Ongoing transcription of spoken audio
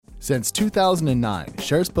Since 2009,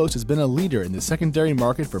 SharesPost has been a leader in the secondary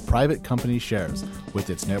market for private company shares. With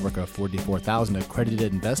its network of 44,000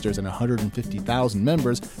 accredited investors and 150,000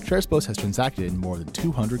 members, SharesPost has transacted in more than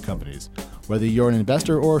 200 companies. Whether you're an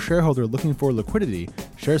investor or a shareholder looking for liquidity,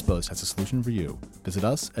 SharesPost has a solution for you. Visit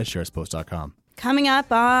us at sharespost.com. Coming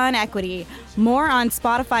up on Equity, more on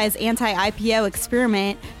Spotify's anti-IPO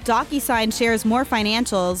experiment, DocuSign shares more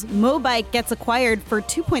financials, Mobike gets acquired for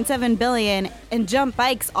 $2.7 billion, and Jump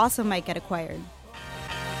Bikes also might get acquired.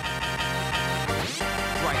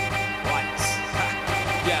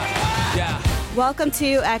 Welcome to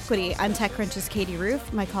Equity. I'm TechCrunch's Katie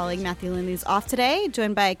Roof. My colleague Matthew Lindley's off today,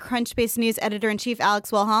 joined by Crunchbase News Editor-in-Chief Alex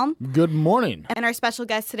Wilhelm. Good morning. And our special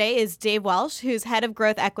guest today is Dave Welsh, who's head of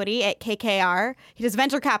growth equity at KKR. He does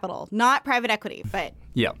venture capital, not private equity, but...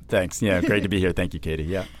 Yeah, thanks. Yeah, great to be here. Thank you, Katie.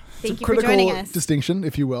 Yeah. Thank you for joining us. Distinction,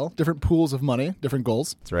 if you will. Different pools of money, different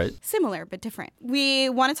goals. That's right. Similar, but different. We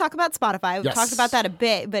want to talk about Spotify. We've talked about that a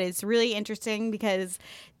bit, but it's really interesting because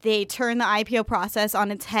they turned the IPO process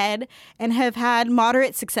on its head and have had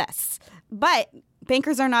moderate success. But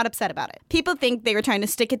bankers are not upset about it. People think they were trying to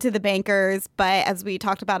stick it to the bankers, but as we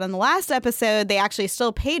talked about in the last episode, they actually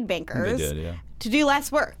still paid bankers to do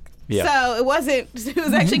less work. Yeah. So it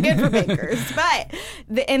was actually good for bankers,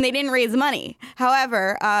 and they didn't raise money.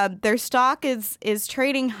 However, their stock is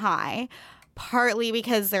trading high, partly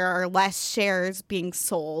because there are less shares being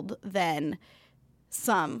sold than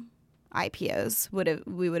some IPOs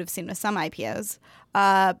we would have seen with some IPOs.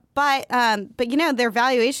 But you know, their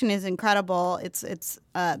valuation is incredible. It's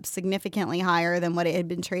significantly higher than what it had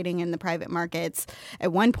been trading in the private markets.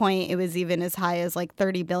 At one point, it was even as high as like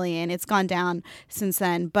 $30 billion. It's gone down since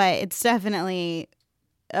then, but it's definitely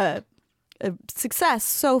a success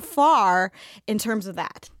so far in terms of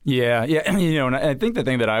that. Yeah. You know, and I think the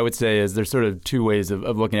thing that I would say is there's sort of two ways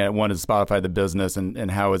of looking at it. One is Spotify, the business, and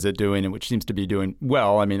how is it doing, and which seems to be doing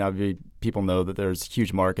well. I mean, obviously, people know that there's a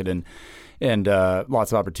huge market and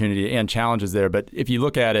lots of opportunity and challenges there. But if you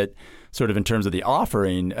look at it sort of in terms of the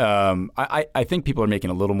offering, I think people are making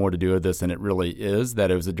a little more to do with this than it really is, that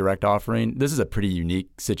it was a direct offering. This is a pretty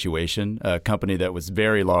unique situation, a company that was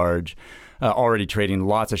very large, already trading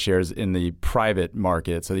lots of shares in the private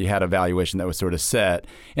market. So you had a valuation that was sort of set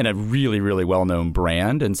and a really, really well-known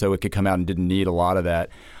brand. And so it could come out and didn't need a lot of that.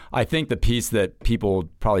 I think the piece that people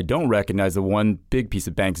probably don't recognize, the one big piece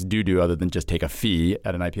that banks do other than just take a fee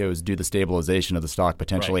at an IPO is do the stabilization of the stock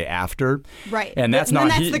potentially after. Right. And that's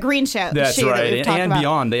the green shoe. That's right. That we've talked and about.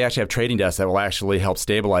 Beyond, they actually have trading desks that will actually help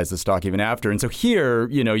stabilize the stock even after. And so here,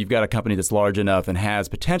 you know, you've got a company that's large enough and has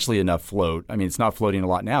potentially enough float. I mean, it's not floating a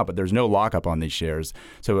lot now, but there's no lockup on these shares.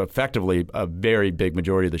 So effectively, a very big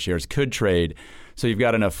majority of the shares could trade. So you've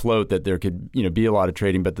got enough float that there could, you know, be a lot of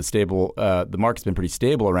trading, but the market's been pretty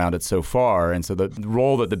stable around it so far, and so the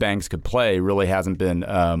role that the banks could play really hasn't been,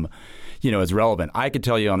 as relevant. I could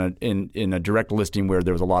tell you in a direct listing where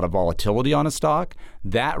there was a lot of volatility on a stock,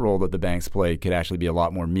 that role that the banks play could actually be a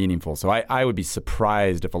lot more meaningful. So I would be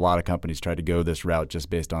surprised if a lot of companies tried to go this route just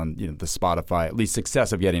based on the Spotify, at least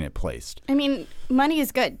success of getting it placed. I mean, money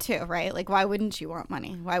is good too, right? Like, why wouldn't you want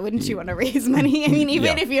money? Why wouldn't you want to raise money? I mean,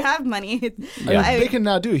 even if you have money, they can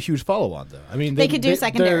now do a huge follow-on though. I mean, they could do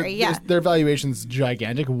secondary. Their valuation's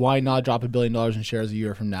gigantic. Why not drop $1 billion in shares a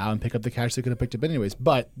year from now and pick up the cash they could have picked up anyways?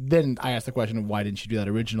 But then I asked the question, why didn't you do that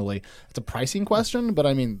originally? It's a pricing question, but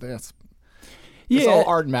I mean, it's all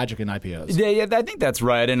art and magic in IPOs. Yeah, I think that's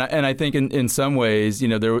right. And I think in some ways,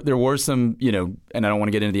 there were some, and I don't want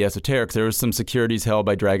to get into the esoterics, there were some securities held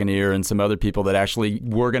by Dragoneer and some other people that actually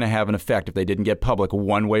were going to have an effect if they didn't get public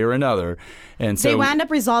one way or another. And so they wound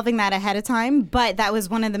up resolving that ahead of time, but that was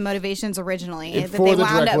one of the motivations originally.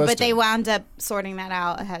 They wound up sorting that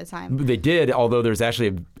out ahead of time. They did, although there's actually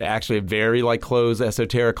a very closed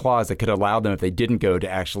esoteric clause that could allow them, if they didn't go, to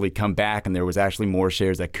actually come back, and there was actually more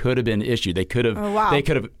shares that could have been issued. They could have They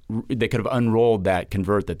could have unrolled that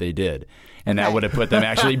convert that they did, and that would have put them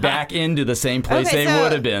actually back into the same place they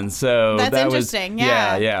would have been. So that's that interesting. Was,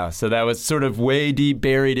 yeah. So that was sort of way deep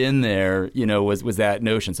buried in there. Was that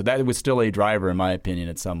notion? So that was still a driver, in my opinion,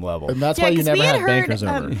 at some level. And that's why you never had bankers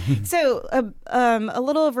over. So a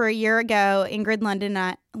little over a year ago, Ingrid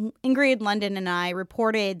London and I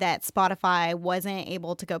reported that Spotify wasn't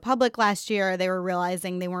able to go public last year. They were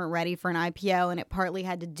realizing they weren't ready for an IPO, and it partly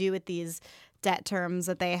had to do with these debt terms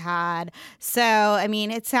that they had. So, I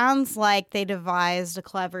mean, it sounds like they devised a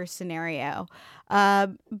clever scenario.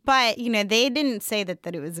 But, they didn't say that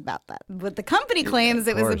it was about that. What the company claims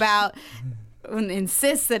it was about, and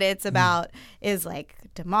insists that it's about, is like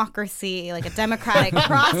democracy, like a democratic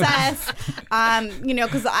process.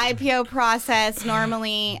 Because the IPO process,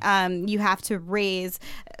 normally you have to raise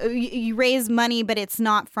money, but it's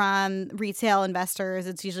not from retail investors.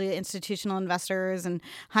 It's usually institutional investors and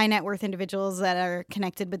high net worth individuals that are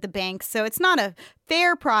connected with the banks. So it's not a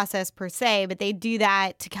fair process per se, but they do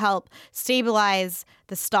that to help stabilize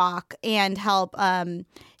the stock and help. The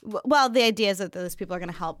idea is that those people are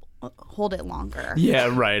going to help hold it longer. Yeah,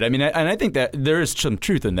 right. I mean, and I think that there is some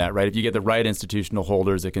truth in that, right? If you get the right institutional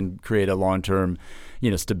holders, it can create a long-term,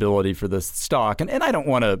 stability for the stock. And I don't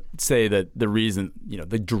want to say that the reason,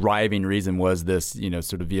 the driving reason was this,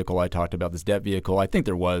 sort of vehicle I talked about, this debt vehicle. I think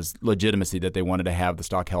there was legitimacy that they wanted to have the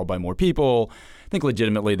stock held by more people. I think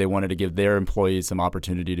legitimately they wanted to give their employees some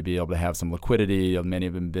opportunity to be able to have some liquidity. Many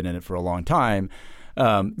of them have been in it for a long time.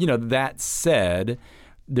 That said,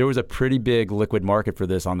 there was a pretty big liquid market for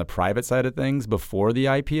this on the private side of things before the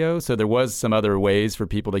IPO. So there was some other ways for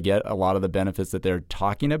people to get a lot of the benefits that they're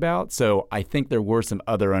talking about. So I think there were some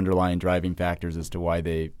other underlying driving factors as to why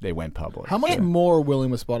they went public. How much more willing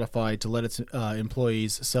was Spotify to let its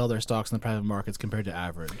employees sell their stocks in the private markets compared to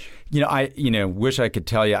average? I wish I could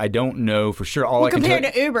tell you. I don't know for sure. Compared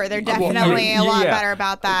to Uber, they're definitely a lot better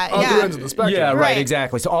about that. Other ends of the spectrum. Yeah, right,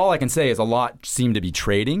 exactly. So all I can say is a lot seem to be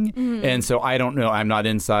trading. Mm-hmm. And so I don't know. I'm not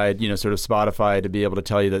inside, sort of Spotify to be able to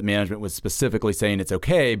tell you that management was specifically saying it's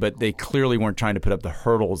okay, but they clearly weren't trying to put up the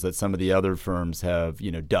hurdles that some of the other firms have,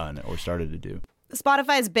 done or started to do.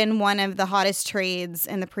 Spotify has been one of the hottest trades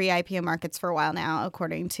in the pre-IPO markets for a while now,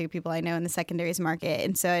 according to people I know in the secondaries market.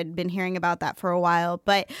 And so I'd been hearing about that for a while.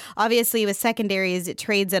 But obviously with secondaries, it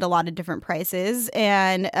trades at a lot of different prices.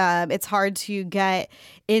 And it's hard to get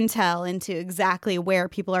intel into exactly where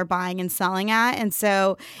people are buying and selling at. And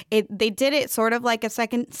so they did it sort of like a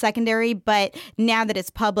secondary. But now that it's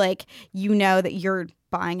public, that you're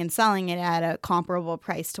buying and selling it at a comparable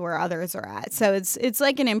price to where others are at. So it's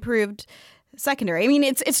like an improved secondary. I mean,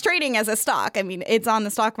 it's trading as a stock. I mean, it's on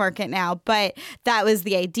the stock market now, but that was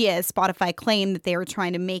the idea. Spotify claimed that they were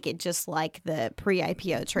trying to make it just like the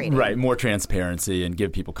pre-IPO trading. Right, more transparency and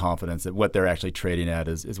give people confidence that what they're actually trading at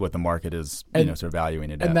is what the market is, sort of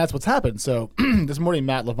valuing it at. And that's what's happened. So this morning,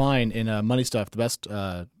 Matt Levine in Money Stuff, the best,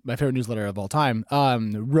 my favorite newsletter of all time,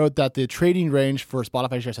 wrote that the trading range for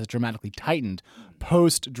Spotify shares has dramatically tightened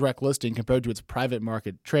post direct listing compared to its private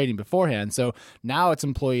market trading beforehand. So now its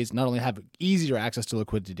employees not only have easier access to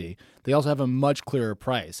liquidity, they also have a much clearer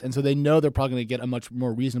price. And so they know they're probably going to get a much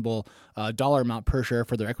more reasonable dollar amount per share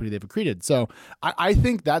for their equity they've accreted. So I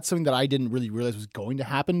think that's something that I didn't really realize was going to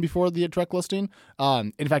happen before the direct listing.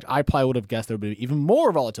 In fact, I probably would have guessed there would be even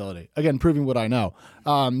more volatility. Again, proving what I know.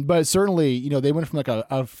 But certainly, they went from like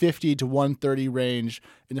a 50 to 130 range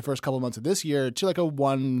in the first couple of months of this year to like a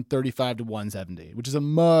 135 to 170, which is a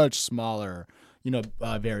much smaller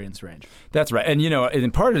variance range. That's right.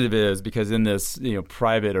 And part of it is because in this,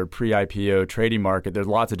 private or pre-IPO trading market, there's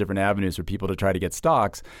lots of different avenues for people to try to get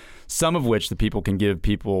stocks, some of which the people can give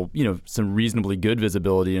people, some reasonably good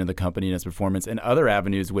visibility into the company and its performance, and other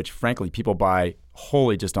avenues which, frankly, people buy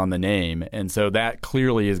wholly just on the name. And so that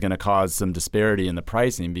clearly is going to cause some disparity in the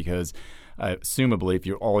pricing because assumably,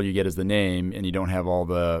 if all you get is the name and you don't have all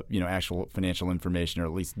the actual financial information or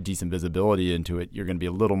at least decent visibility into it, you're going to be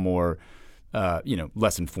a little more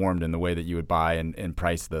less informed in the way that you would buy and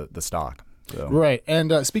price the stock. So. Right.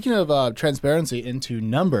 And speaking of transparency into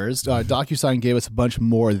numbers, DocuSign gave us a bunch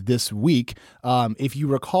more this week. If you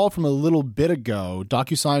recall from a little bit ago,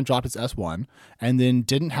 DocuSign dropped its S1 and then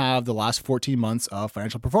didn't have the last 14 months of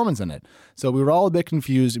financial performance in it. So we were all a bit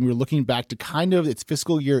confused and we were looking back to kind of its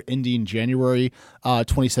fiscal year ending January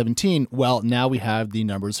 2017. Well, now we have the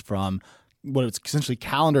numbers from what it's essentially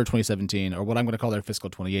calendar 2017, or what I'm going to call their fiscal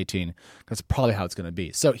 2018. That's probably how it's going to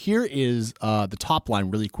be. So here is the top line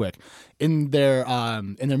really quick. In their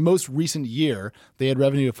most recent year, they had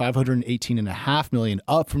revenue of $518.5 million,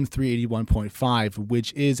 up from $381.5,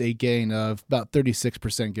 which is a gain of about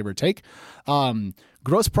 36%, give or take.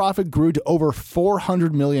 Gross profit grew to over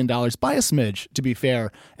 $400 million by a smidge, to be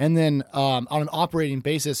fair. And then on an operating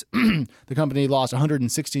basis, the company lost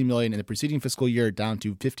 $116 million in the preceding fiscal year, down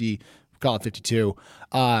to 52.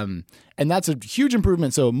 And that's a huge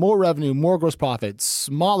improvement. So more revenue, more gross profit,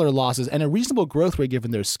 smaller losses, and a reasonable growth rate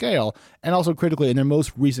given their scale. And also critically, in their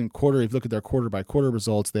most recent quarter, if you look at their quarter by quarter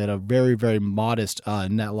results, they had a very, very modest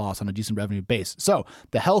net loss on a decent revenue base. So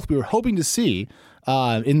the health we were hoping to see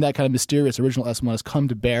in that kind of mysterious original S1 has come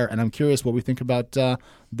to bear. And I'm curious what we think about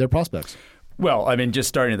their prospects. Well, I mean, just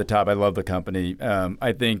starting at the top, I love the company.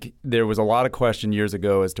 I think there was a lot of question years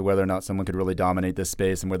ago as to whether or not someone could really dominate this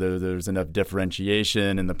space and whether there's enough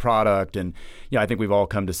differentiation in the product. And I think we've all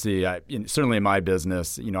come to see, certainly in my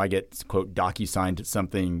business, I get, quote, DocuSigned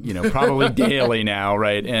something, probably daily now,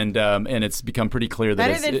 right? And it's become pretty clear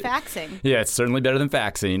that better than faxing. Yeah, it's certainly better than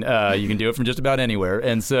faxing. You can do it from just about anywhere.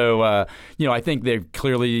 And so, I think they've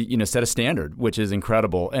clearly, set a standard, which is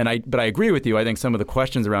incredible. But I agree with you. I think some of the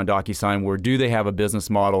questions around DocuSign were, do they have a business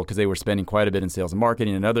model, because they were spending quite a bit in sales and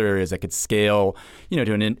marketing and other areas that could scale,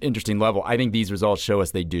 to an interesting level. I think these results show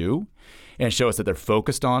us they do, and show us that they're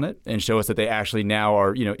focused on it, and show us that they actually now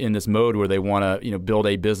are, in this mode where they want to, build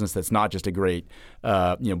a business that's not just a great,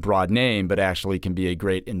 broad name, but actually can be a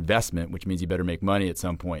great investment, which means you better make money at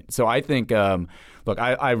some point. So I think, look,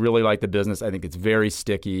 I really like the business. I think it's very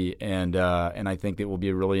sticky, and I think it will be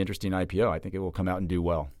a really interesting IPO. I think it will come out and do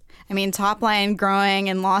well. I mean, top line growing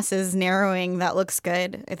and losses narrowing, that looks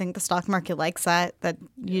good. I think the stock market likes that. That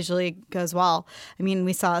usually goes well. I mean,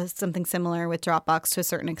 we saw something similar with Dropbox to a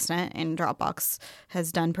certain extent, and Dropbox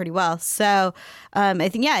has done pretty well. So I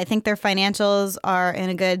think their financials are in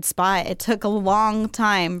a good spot. It took a long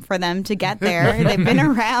time for them to get there. They've been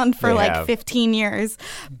around for 15 years,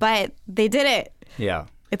 but they did it. Yeah.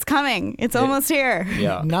 It's coming. It's almost here.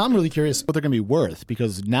 Yeah. Now I'm really curious what they're going to be worth,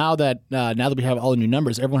 because now that we have all the new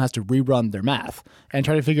numbers, everyone has to rerun their math and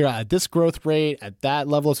try to figure out at this growth rate, at that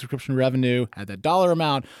level of subscription revenue, at that dollar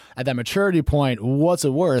amount, at that maturity point, what's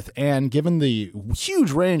it worth? And given the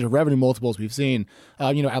huge range of revenue multiples we've seen,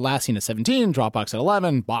 Atlassian at 17, Dropbox at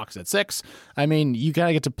 11, Box at 6. I mean, you kind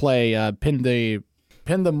of get to play pin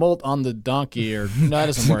the molt on the donkey, or no, that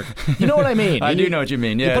doesn't work. You know what I mean? I do know what you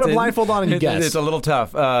mean. Yeah, you put a blindfold on and you guess. It's a little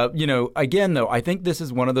tough. Again, though, I think this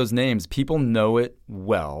is one of those names. People know it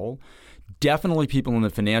well. Definitely people in the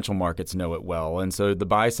financial markets know it well. And so the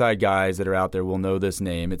buy-side guys that are out there will know this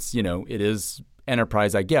name. It's, it is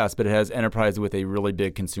enterprise, I guess, but it has enterprise with a really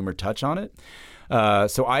big consumer touch on it.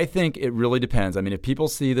 So I think it really depends. I mean, if people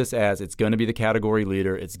see this as it's going to be the category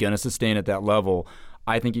leader, it's going to sustain at that level,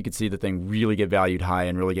 I think you could see the thing really get valued high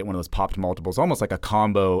and really get one of those popped multiples, almost like a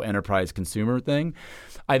combo enterprise consumer thing.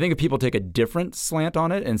 I think if people take a different slant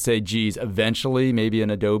on it and say, geez, eventually maybe an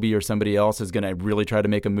Adobe or somebody else is going to really try to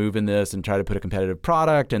make a move in this and try to put a competitive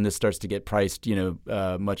product, and this starts to get priced,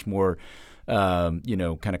 much more, kind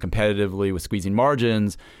of competitively with squeezing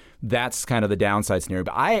margins, that's kind of the downside scenario.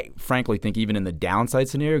 But I frankly think even in the downside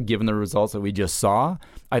scenario, given the results that we just saw,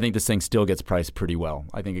 I think this thing still gets priced pretty well.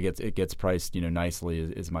 I think it gets priced, nicely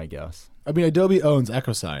is my guess. I mean, Adobe owns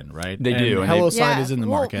EchoSign, right? They do. And HelloSign is in the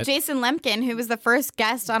market. Jason Lemkin, who was the first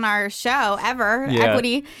guest on our show ever,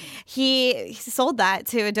 Equity, he sold that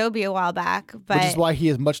to Adobe a while back. But which is why he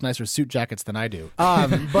has much nicer suit jackets than I do.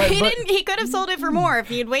 He could have sold it for more if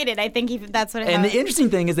he had waited. I think that's what it And the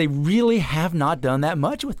interesting thing is they really have not done that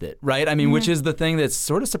much with it, right? I mean, which is the thing that's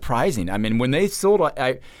sort of surprising. I mean, when they sold...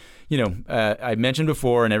 I mentioned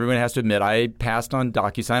before, and everyone has to admit, I passed on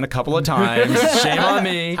DocuSign a couple of times. Shame on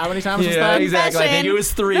me. How many times was that? Exactly. I think it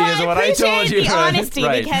was 3 is what I told you. I appreciate the honesty,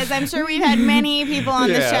 right? Because I'm sure we've had many people on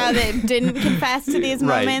the show that didn't confess to these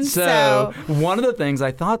moments. So one of the things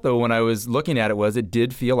I thought, though, when I was looking at it was it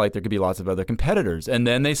did feel like there could be lots of other competitors. And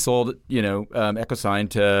then they sold, EchoSign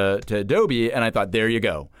to Adobe, and I thought, there you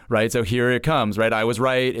go, right? So here it comes, right? I was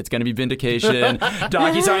right. It's going to be vindication.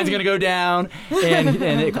 DocuSign's going to go down. And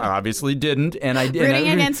it obviously didn't, and I did. Rooting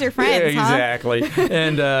against your friends, exactly.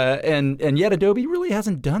 And yet Adobe really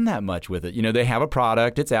hasn't done that much with it. They have a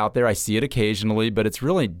product; it's out there. I see it occasionally, but it's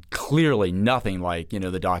really clearly nothing like the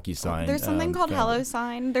DocuSign. There's something called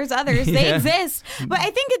HelloSign. There's others. They exist, but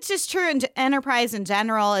I think it's just true in enterprise in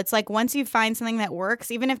general. It's like once you find something that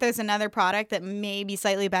works, even if there's another product that may be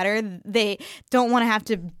slightly better, they don't want to have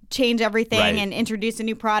to change everything and introduce a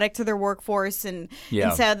new product to their workforce, and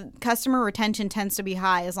so customer retention tends to be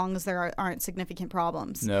high as long as there aren't significant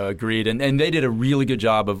problems. No, agreed. And they did a really good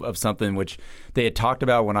job of something which they had talked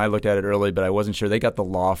about when I looked at it early, but I wasn't sure. They got the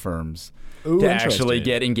law firms to actually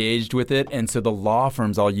get engaged with it, and so the law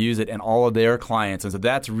firms all use it and all of their clients, and so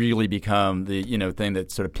that's really become the thing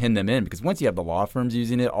that sort of pinned them in, because once you have the law firms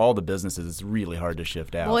using it, all the businesses, it's really hard to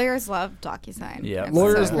shift out. Lawyers love DocuSign. Yeah,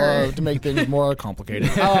 lawyers love to make things more complicated.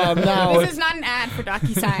 This is not an ad for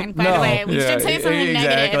DocuSign, by the way. We should say something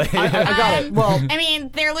negative. I got it. Well, I mean,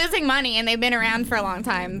 they're losing money and they've been around for a long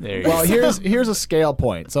time. Well, here's a scale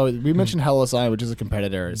point. So we mentioned HelloSign, which is a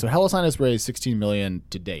competitor. So HelloSign has raised $16 million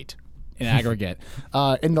to date in aggregate.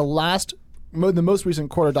 In the most recent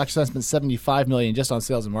quarter, DocuSign spent $75 million just on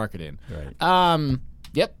sales and marketing. Right.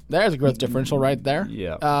 Yep, there's a growth differential right there.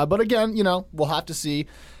 Yeah. But again, we'll have to see.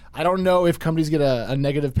 I don't know if companies get a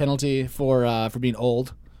negative penalty for being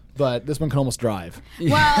old. But this one can almost drive.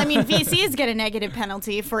 Well, I mean, VCs get a negative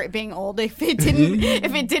penalty for it being old if it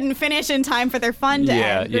didn't finish in time for their fund to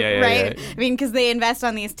end, right? Yeah. I mean, because they invest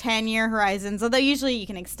on these 10-year horizons, although usually you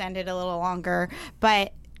can extend it a little longer.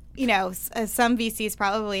 But some VCs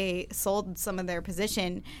probably sold some of their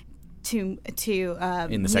position to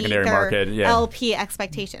in the secondary market, LP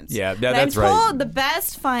expectations. Yeah, that's right. I'm told the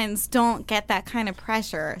best funds don't get that kind of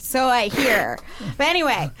pressure, so I hear. But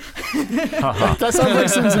anyway, that sounds like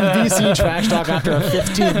some VC trash talk after a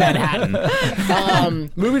 15th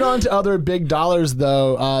Manhattan. Moving on to other big dollars,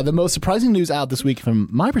 though, the most surprising news out this week, from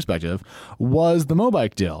my perspective, was the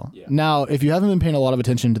Mobike deal. Yeah. Now, if you haven't been paying a lot of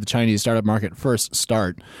attention to the Chinese startup market, first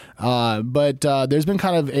start. But there's been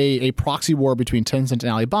kind of a proxy war between Tencent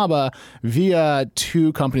and Alibaba via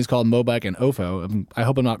two companies called Mobike and Ofo. I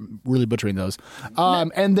hope I'm not really butchering those.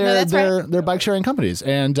 And they're bike sharing companies.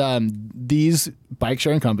 And these bike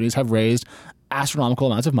sharing companies have raised astronomical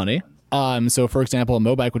amounts of money. So, for example,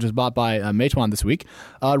 Mobike, which was bought by Meituan this week,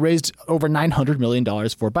 raised over $900 million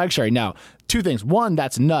for bike sharing. Now, two things. One,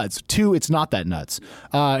 that's nuts. Two, it's not that nuts.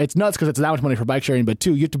 It's nuts because it's that much money for bike sharing. But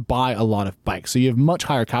two, you have to buy a lot of bikes. So you have much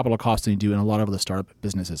higher capital costs than you do in a lot of other startup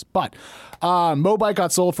businesses. But Mobike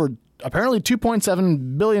got sold for apparently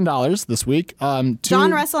 $2.7 billion this week.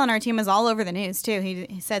 John Russell on our team is all over the news, too.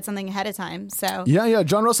 He said something ahead of time. So Yeah.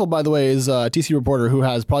 John Russell, by the way, is a TC reporter who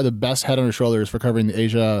has probably the best head on his shoulders for covering the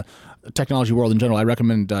Asia technology world in general. I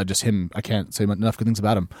recommend just him. I can't say enough good things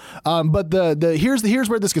about him. But here's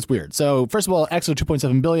where this gets weird. So first of all, exit of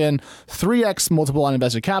 $2.7 billion, 3x multiple on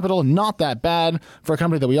invested capital. Not that bad for a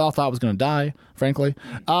company that we all thought was going to die, frankly.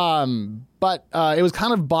 But it was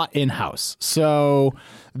kind of bought in-house. So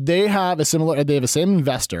they have the same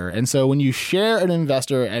investor. And so when you share an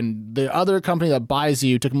investor and the other company that buys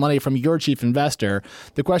you took money from your chief investor,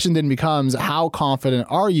 the question then becomes, how confident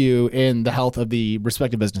are you in the health of the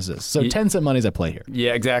respective businesses? So Tencent money's at play here.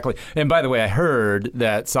 Yeah, exactly. And by the way, I heard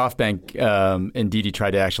that SoftBank and Didi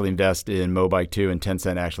tried to actually invest in Mobike too, and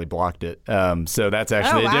Tencent actually blocked it. So that's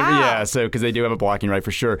actually so because they do have a blocking right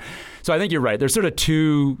for sure. So I think you're right. There's sort of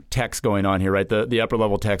two techs going on here, right? The upper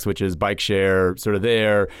level techs, which is bike share, sort of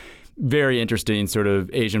there. Very interesting sort of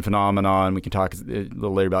Asian phenomenon. We can talk a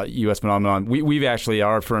little later about U.S. phenomenon. We've actually,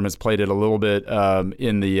 our firm has played it a little bit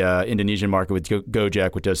in the Indonesian market with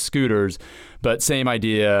Gojek, which does scooters. But same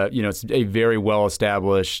idea, it's a very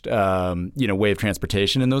well-established, way of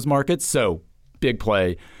transportation in those markets. So big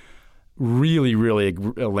play. Really, really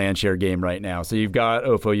a land share game right now. So you've got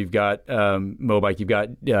Ofo, you've got Mobike, you've got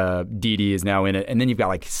Didi is now in it, and then you've got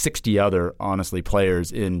like 60 other, honestly,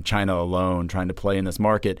 players in China alone trying to play in this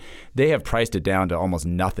market. They have priced it down to almost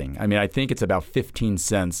nothing. I mean, I think it's about 15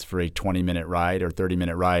 cents for a 20-minute ride or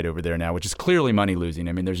 30-minute ride over there now, which is clearly money losing.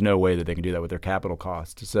 I mean, there's no way that they can do that with their capital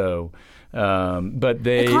cost. So, but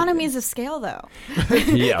they economies of scale, though.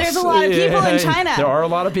 Yes. There's a lot of people in China. There are a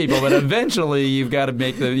lot of people, but eventually you've got to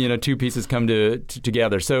make the two pieces come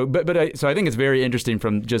together. So, so I think it's very interesting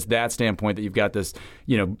from just that standpoint that you've got this,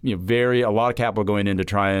 a lot of capital going in to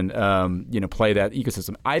try and play that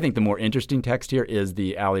ecosystem. I think the more interesting text here is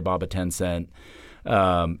the Alibaba Tencent,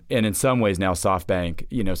 and in some ways now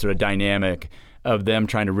SoftBank, sort of dynamic of them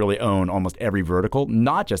trying to really own almost every vertical,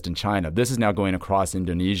 not just in China. This is now going across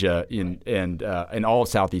Indonesia and all of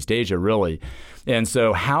Southeast Asia, really. And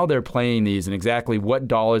so how they're playing these and exactly what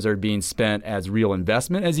dollars are being spent as real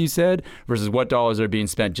investment, as you said, versus what dollars are being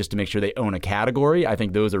spent just to make sure they own a category, I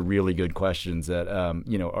think those are really good questions that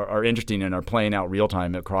are interesting and are playing out real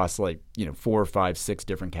time across 4, 5, 6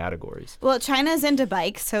 different categories. Well, China's into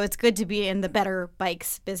bikes, so it's good to be in the better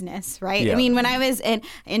bikes business, right? Yeah. I mean, when I was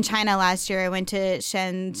in China last year, I went to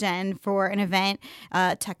Shenzhen for an event.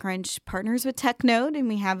 TechCrunch partners with TechNode, and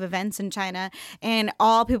we have events in China, and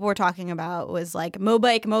all people were talking about was like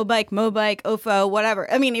Mobike, Ofo, whatever.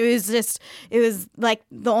 I mean, it was like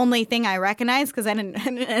the only thing I recognized because I didn't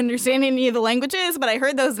understand any of the languages, but I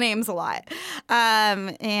heard those names a lot.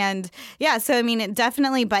 And yeah, so I mean,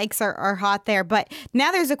 definitely bikes are hot there. But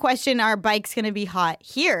now there's a question: are bikes going to be hot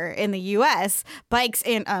here in the U.S.? Bikes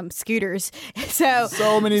and scooters.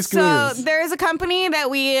 So many scooters. So there's a company that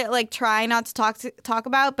we try not to talk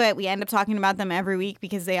about, but we end up talking about them every week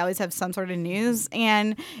because they always have some sort of news,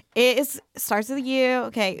 and it starts with you.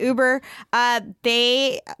 Okay, Uber.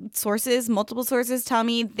 Multiple sources tell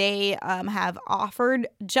me they have offered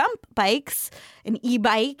Jump Bikes, an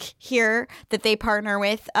e-bike here that they partner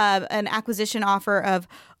with, an acquisition offer of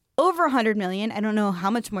over $100 million. I don't know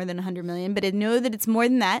how much more than $100 million, but I know that it's more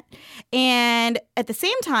than that. And at the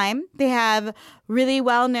same time, they have really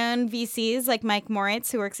well-known VCs like Mike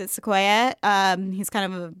Moritz, who works at Sequoia. He's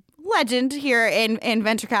kind of legend here in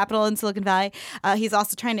venture capital in Silicon Valley. He's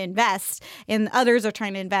also trying to invest, and others are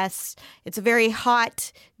trying to invest. It's a very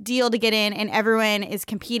hot deal to get in, and everyone is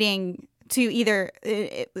competing to either,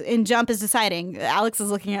 and Jump is deciding. Alex is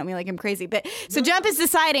looking at me like I'm crazy, but so Jump is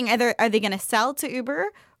deciding either are they going to sell to Uber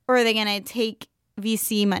or are they going to take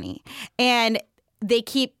VC money, and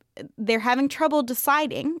they're having trouble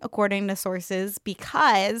deciding, according to sources,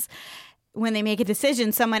 because when they make a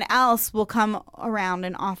decision, someone else will come around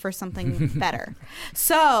and offer something better.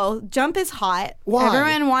 So Jump is hot. Why?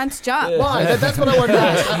 Everyone wants Jump. Why? That's what I wanted to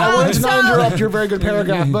ask. I wanted to not interrupt your very good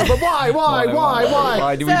paragraph, but why?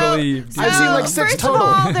 Why do we believe? I've seen like 6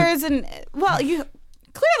 total. First of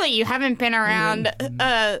all, you haven't been around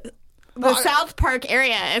the South Park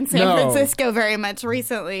area in San Francisco very much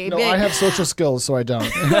recently. No, I have social skills, so I don't.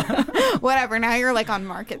 Whatever. Now you're like on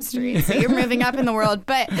Market Street, so you're moving up in the world.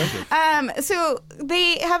 But so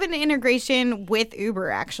they have an integration with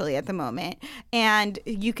Uber actually at the moment, and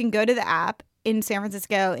you can go to the app in San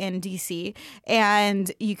Francisco and DC,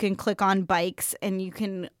 and you can click on bikes, and you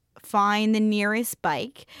can find the nearest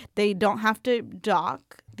bike. They don't have to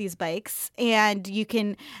dock these bikes, and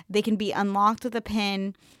they can be unlocked with a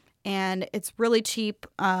PIN. And it's really cheap.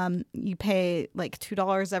 You pay like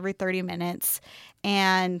 $2 every 30 minutes.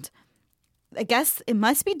 And I guess it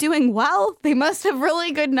must be doing well. They must have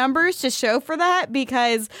really good numbers to show for that,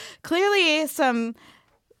 because clearly some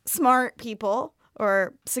smart people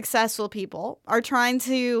or successful people are trying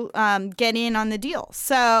to get in on the deal.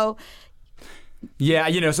 So, yeah,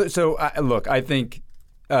 look, I think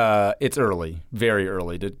it's early, very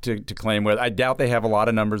early to claim whether. I doubt they have a lot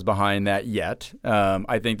of numbers behind that yet.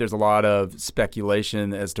 I think there's a lot of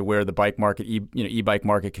speculation as to where the bike market, e-bike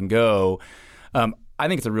market can go. I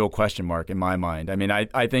think it's a real question mark in my mind. I mean,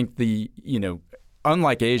 I think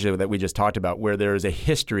unlike Asia that we just talked about, where there is a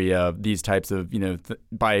history of these types of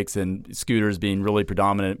bikes and scooters being really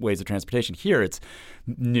predominant ways of transportation, here it's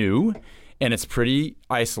new. And it's pretty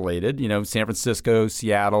isolated. San Francisco,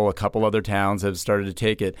 Seattle, a couple other towns have started to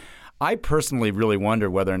take it. I personally really wonder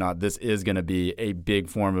whether or not this is going to be a big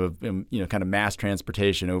form of, kind of mass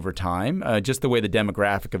transportation over time, just the way the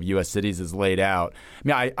demographic of U.S. cities is laid out. I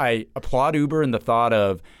mean, I applaud Uber in the thought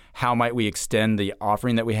of how might we extend the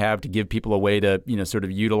offering that we have to give people a way to, sort of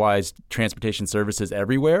utilize transportation services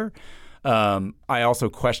everywhere. I also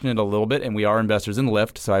question it a little bit, and we are investors in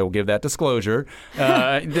Lyft, so I will give that disclosure.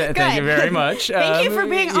 Thank you very much. Thank you for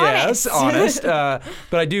being honest. Yes, honest.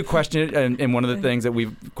 But I do question it, and one of the things that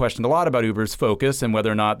we've questioned a lot about Uber's focus and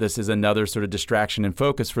whether or not this is another sort of distraction and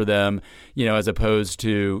focus for them, as opposed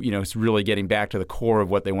to, really getting back to the core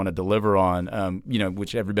of what they want to deliver on,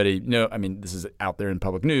 which everybody know. I mean, this is out there in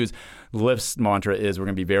public news. Lyft's mantra is we're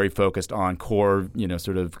going to be very focused on core,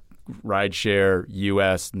 sort of rideshare,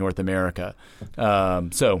 U.S., North America. Yeah,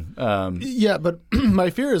 but my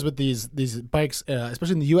fear is with these bikes,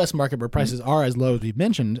 especially in the U.S. market where prices are as low as we've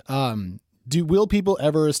mentioned, will people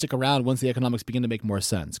ever stick around once the economics begin to make more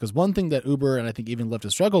sense? Because one thing that Uber and I think even Lyft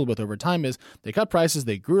has struggled with over time is they cut prices,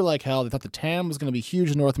 they grew like hell, they thought the TAM was going to be huge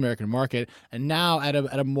in the North American market, and now at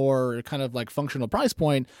a more kind of like functional price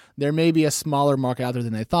point, there may be a smaller market out there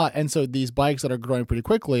than they thought. And so these bikes that are growing pretty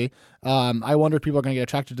quickly, I wonder if people are going to get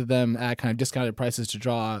attracted to them at kind of discounted prices to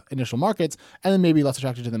draw initial markets, and then maybe less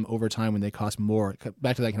attracted to them over time when they cost more,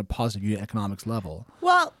 back to that kind of positive unit economics level.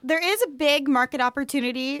 Well, there is a big market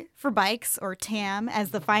opportunity for bikes, or TAM, as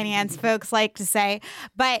the finance folks like to say.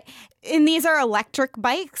 And these are electric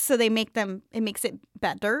bikes, so it makes it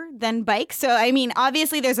better than bikes. So, I mean,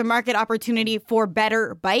 obviously there's a market opportunity for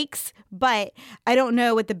better bikes, but I don't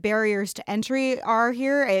know what the barriers to entry are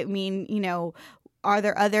here. I mean, are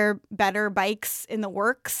there other better bikes in the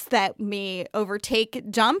works that may overtake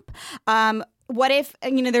Jump? What if,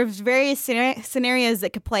 there's various scenarios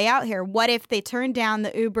that could play out here. What if they turn down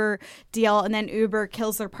the Uber deal and then Uber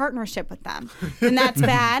kills their partnership with them? And that's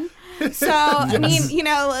bad. So, yes. I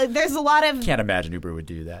mean, there's a lot of... Can't imagine Uber would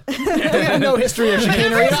do that. No history of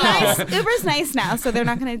chicanery at all. Uber's nice now, so they're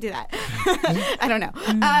not going to do that. I don't know.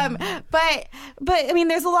 But I mean,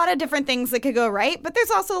 there's a lot of different things that could go right, but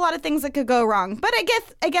there's also a lot of things that could go wrong. But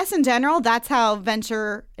I guess in general, that's how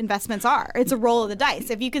venture investments are. It's a roll of the dice.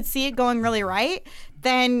 If you could see it going really right,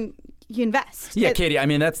 then you invest. Yeah, Katie, I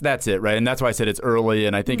mean, that's it, right? And that's why I said it's early,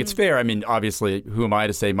 and I think it's fair. I mean, obviously, who am I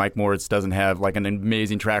to say Mike Moritz doesn't have like an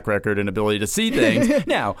amazing track record and ability to see things?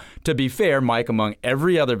 Now, to be fair, Mike, among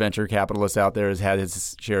every other venture capitalist out there, has had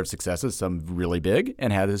his share of successes, some really big,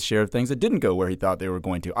 and had his share of things that didn't go where he thought they were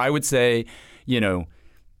going to. I would say,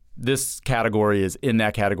 this category is in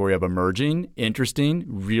that category of emerging, interesting,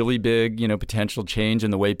 really big, potential change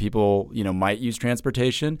in the way people, might use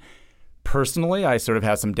transportation. Personally, I sort of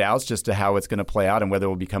have some doubts just to how it's going to play out and whether it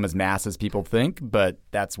will become as mass as people think. But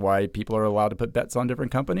that's why people are allowed to put bets on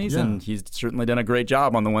different companies. Yeah. And he's certainly done a great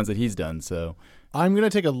job on the ones that he's done. So I'm going to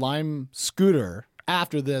take a Lime scooter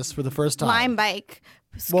after this for the first time. Lime bike.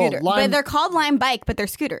 Scooter. Well, but they're called Lime bike, but they're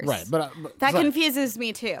scooters. Right. But that confuses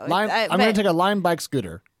me too. I'm going to take a Lime bike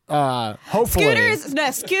scooter. Hopefully.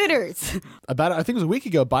 Scooters. I think it was a week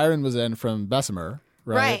ago, Byron was in from Bessemer.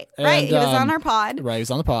 Right. He was on our pod. Right, he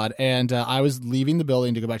was on the pod. And I was leaving the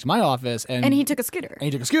building to go back to my office. And he took a scooter.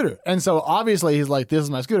 And so obviously he's like, this is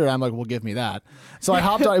my scooter. And I'm like, well, give me that. So I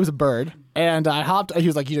hopped on. It was a Bird. And I hopped. He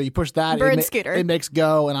was like, you push that. Scooter. It makes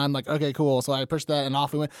go. And I'm like, okay, cool. So I pushed that and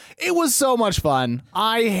off we went. It was so much fun.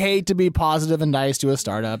 I hate to be positive and nice to a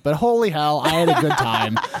startup, but holy hell, I had a good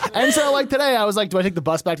time. And so like today I was like, do I take the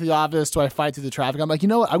bus back to the office? Do I fight through the traffic? I'm like, you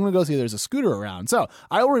know what? I'm going to go see if there's a scooter around. So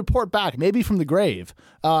I will report back, maybe from the grave,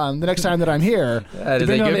 the next time that I'm here,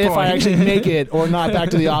 depending on if I actually make it or not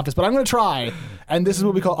back to the office. But I'm going to try. And this is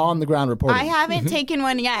what we call on-the-ground reporting. I haven't taken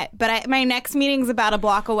one yet, but my next meeting's about a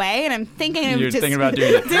block away, and I'm thinking of thinking about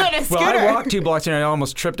doing it. Doing a scooter. Well, I walked 2 blocks and I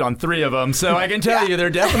almost tripped on 3 of them, so I can tell you they're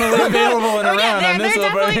definitely available and around.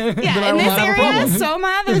 In this area,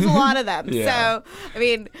 Soma, there's a lot of them. Yeah. So, I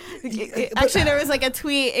mean, actually, there was like a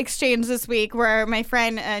tweet exchange this week where my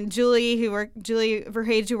friend Julie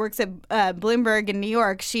Verhage, who works at Bloomberg in New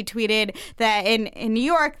York, she tweeted that in New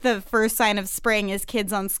York, the first sign of spring is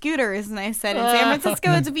kids on scooters, and I said in San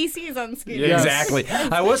Francisco, it's VCs on scooters. Yeah, exactly.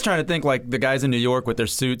 I was trying to think like the guys in New York with their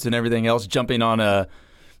suits and everything else jumping on a,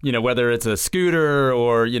 whether it's a scooter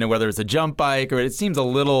or, whether it's a jump bike, or it seems a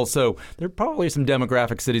little, so there are probably some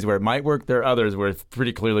demographic cities where it might work. There are others where it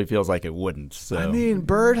pretty clearly feels like it wouldn't. So I mean,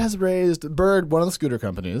 Bird, one of the scooter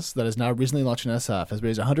companies that has now recently launched an SF, has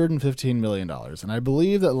raised $115 million. And I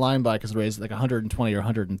believe that Lime Bike has raised like 120 or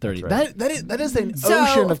 130. Right. That is an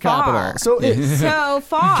ocean of capital. So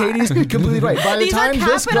far. Katie's completely right. By the These time are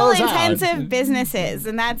this goes capital-intensive businesses,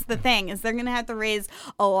 and that's the thing, is they're going to have to raise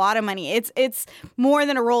a lot of money. It's more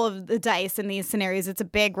than a roll of the dice in these scenarios. It's a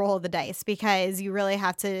big roll of the dice because you really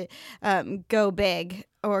have to go big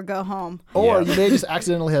or go home. Or you may just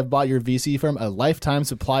accidentally have bought your VC firm a lifetime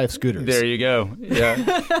supply of scooters. There you go.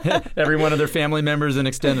 Yeah. Every one of their family members and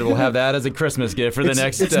extended will have that as a Christmas gift for the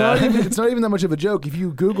next... It's not even that much of a joke. If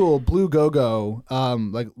you Google Blue Gogo,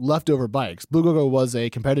 like leftover bikes, Blue Gogo was a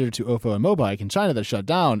competitor to Ofo and Mobike in China that shut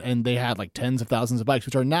down, and they had like tens of thousands of bikes,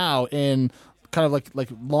 which are now in kind of like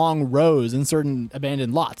long rows in certain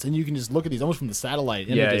abandoned lots, and you can just look at these almost from the satellite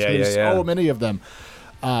images. There's so many of them.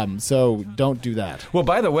 So don't do that. Well,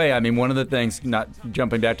 by the way, I mean, one of the things, not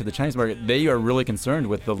jumping back to the Chinese market, they are really concerned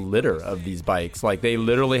with the litter of these bikes. Like, they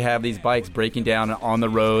literally have these bikes breaking down on the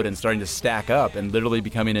road and starting to stack up and literally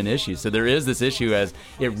becoming an issue. So there is this issue as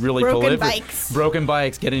it really proliferates. Broken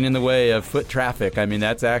bikes getting in the way of foot traffic. I mean,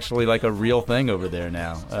 that's actually like a real thing over there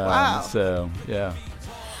now. Wow. So, yeah.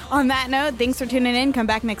 On that note, thanks for tuning in. Come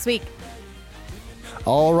back next week.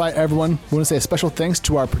 All right, everyone. We want to say a special thanks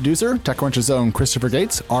to our producer, TechCrunch's own Christopher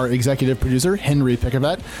Gates, our executive producer, Henry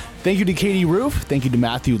Pickavet. Thank you to Katie Roof. Thank you to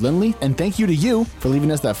Matthew Lindley. And thank you to you for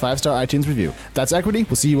leaving us that 5-star iTunes review. That's Equity.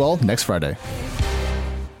 We'll see you all next Friday.